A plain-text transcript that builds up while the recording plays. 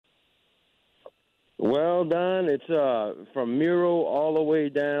Well, Don, it's from Miro all the way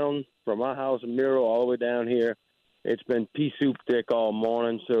down from my house in Miro all the way down here. It's been pea soup thick all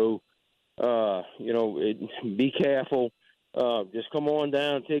morning, so be careful. Just come on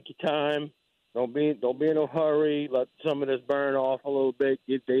down, take your time. Don't be in a hurry. Let some of this burn off a little bit.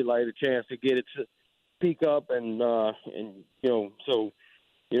 Give daylight a chance to get it to peak up, so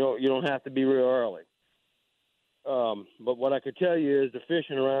you don't have to be real early. But what I could tell you is the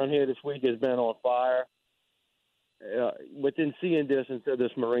fishing around here this week has been on fire within seeing distance of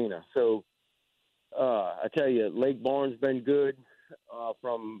this marina. So I tell you, Lake Barnes been good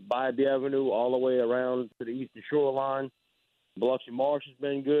from Bybee Avenue all the way around to the eastern shoreline. Biloxi Marsh has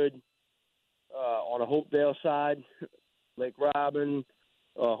been good on the Hopedale side. Lake Robin,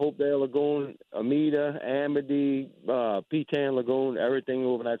 Hopedale Lagoon, Amita, Amity, Petan Lagoon, everything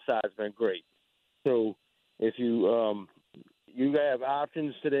over that side has been great. So if you have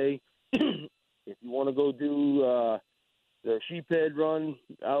options today, if you want to go do the sheephead run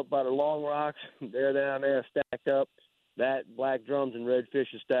out by the Long Rocks, they're down there stacked up. That black drums and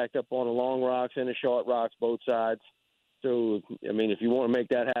redfish is stacked up on the Long Rocks and the Short Rocks, both sides. So, I mean, if you want to make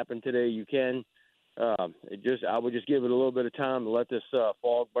that happen today, you can. I would just give it a little bit of time to let this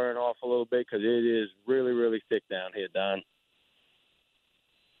fog burn off a little bit because it is really, really thick down here, Don.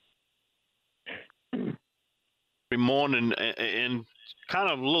 Every morning and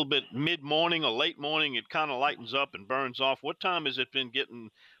kind of a little bit mid-morning or late morning, it kind of lightens up and burns off. What time has it been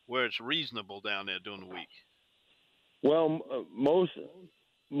getting where it's reasonable down there during the week? Well, most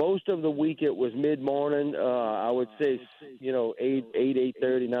of the week it was mid-morning. I would say,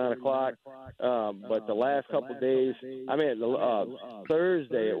 8:30, 9 o'clock. But the last couple of days,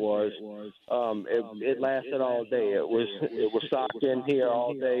 Thursday it was. It lasted all day. It was socked in here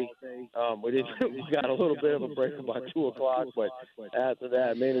all day. We got a little bit of a break about 2 o'clock, but after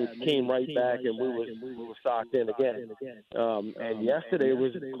that, it came right back and we were socked in again. And yesterday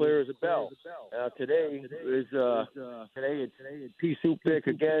was clear as a bell. Today it's pea soup thick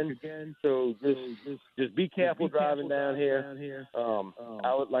again. So just be careful driving down here.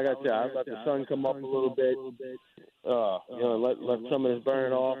 Like I said, I'd let the sun come up a little bit. Let some of this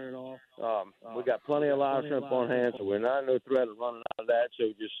burn off. We got plenty of live shrimp on hand, so we're not in no threat of running out of that.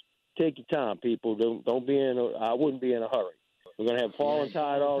 So just take your time, people. Don't be I wouldn't be in a hurry. We're going to have falling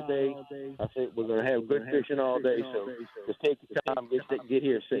tide all day. I think we're going to have good fishing all day. So just take your time, get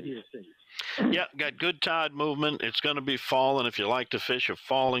here safe. Yeah, got good tide movement. It's going to be falling if you like to fish a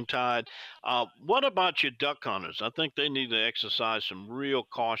falling tide. What about your duck hunters? I think they need to exercise some real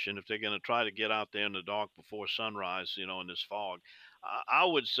caution if they're going to try to get out there in the dark before sunrise, in this fog. I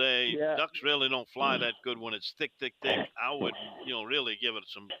would say ducks really don't fly that good when it's thick. I would, really give it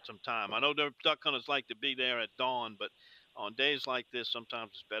some time. I know the duck hunters like to be there at dawn, but on days like this,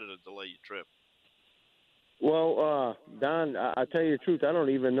 sometimes it's better to delay your trip. Well, Don, I tell you the truth, I don't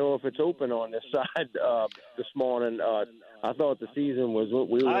even know if it's open on this side this morning. I thought the season was what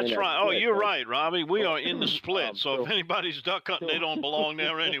we were in. That's right. Oh, you're right, Robbie. We are in the split. So if anybody's duck hunting, they don't belong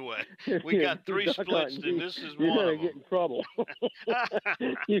there anyway. We got three splits, and this is one of them. You're going to get in trouble.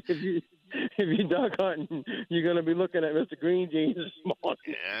 If you're duck hunting, you're going to be looking at Mr. Green Jeans this morning.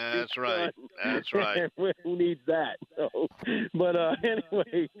 Yeah, that's right. That's right. Who needs that? So, but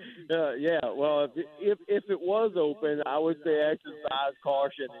anyway, well, if it was open, I would say exercise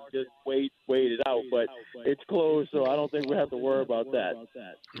caution and just wait it out. But it's closed, so I don't think we have to worry about that.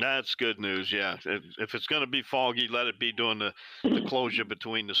 That's good news, yeah. If it's going to be foggy, let it be during the closure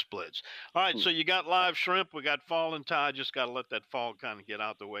between the splits. All right, so you got live shrimp. We got falling tide. Just got to let that fog kind of get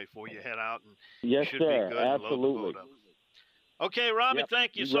out the way before you head out. And yes, should sir. Be good Absolutely. And load the boat up. Okay, Robbie,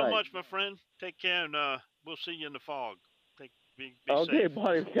 thank you so much, my friend. Take care, and we'll see you in the fog. Be okay, safe.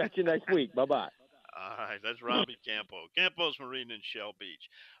 buddy. Catch you next week. Bye-bye. All right, that's Robbie Campo. Campo's Marina in Shell Beach.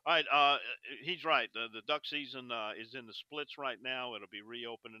 All right, he's right. The duck season is in the splits right now. It'll be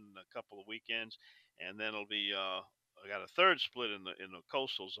reopening in a couple of weekends, and then it'll be I got a third split in the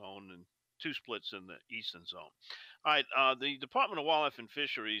coastal zone and two splits in the eastern zone. All right, the Department of Wildlife and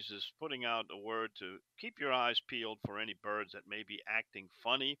Fisheries is putting out a word to keep your eyes peeled for any birds that may be acting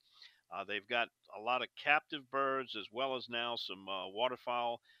funny. They've got a lot of captive birds as well as now some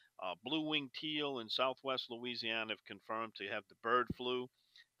waterfowl. Blue-winged teal in southwest Louisiana have confirmed to have the bird flu.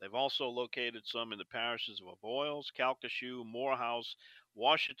 They've also located some in the parishes of Avoyelles, Calcasieu, Morehouse,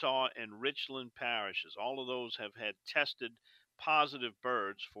 Ouachita, and Richland parishes. All of those have had tested positive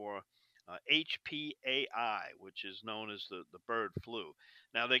birds for HPAI, which is known as the bird flu.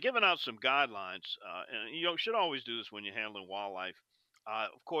 Now, they're giving out some guidelines, and you should always do this when you're handling wildlife.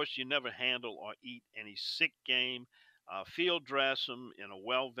 Of course, you never handle or eat any sick game. Field dress them in a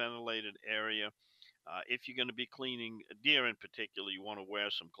well-ventilated area. If you're going to be cleaning deer in particular, you want to wear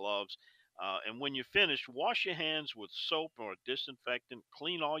some gloves. And when you're finished, wash your hands with soap or disinfectant.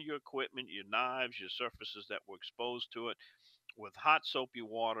 Clean all your equipment, your knives, your surfaces that were exposed to it with hot soapy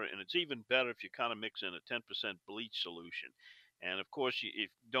water. And it's even better if you kind of mix in a 10% bleach solution. And of course, if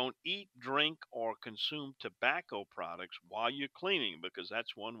don't eat, drink, or consume tobacco products while you're cleaning, because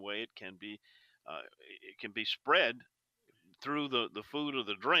that's one way it can be spread through the food or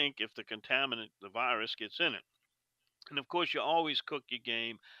the drink if the contaminant, the virus, gets in it. And of course, you always cook your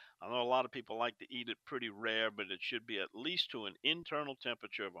game. I know a lot of people like to eat it pretty rare, but it should be at least to an internal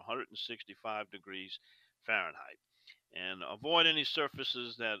temperature of 165 degrees Fahrenheit. And avoid any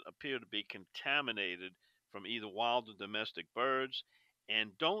surfaces that appear to be contaminated from either wild or domestic birds.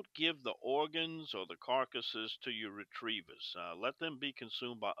 And don't give the organs or the carcasses to your retrievers. Let them be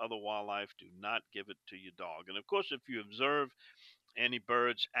consumed by other wildlife. Do not give it to your dog. And of course, if you observe any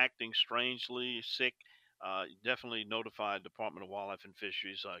birds acting strangely, sick, definitely notify Department of Wildlife and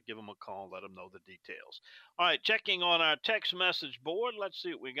Fisheries. Give them a call, let them know the details. All right, checking on our text message board. Let's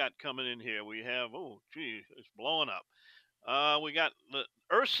see what we got coming in here. We have, oh, gee, it's blowing up. We got the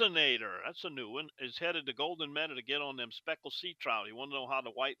Ursinator. That's a new one. Is headed to Golden Meadow to get on them speckled sea trout. You want to know how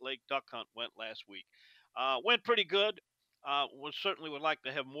the White Lake duck hunt went last week? Went pretty good. We certainly would like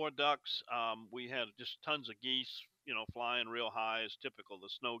to have more ducks. We had just tons of geese, flying real high as typical, the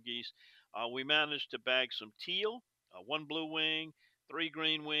snow geese. We managed to bag some teal, one blue wing, three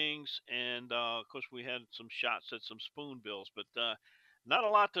green wings, and of course we had some shots at some spoonbills. But not a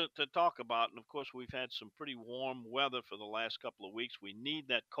lot to talk about. And of course, we've had some pretty warm weather for the last couple of weeks. We need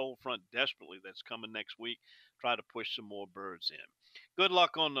that cold front desperately that's coming next week. Try to push some more birds in. Good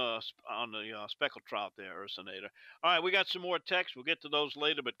luck on the speckled trout there, Ursinator. All right, we got some more texts. We'll get to those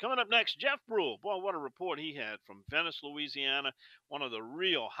later. But coming up next, Jeff Brule. Boy, what a report he had from Venice, Louisiana, one of the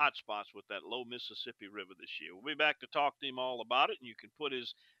real hot spots with that low Mississippi River this year. We'll be back to talk to him all about it, and you can put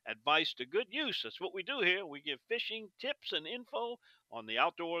his advice to good use. That's what we do here. We give fishing tips and info on the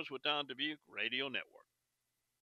Outdoors with Don Dubuque Radio Network.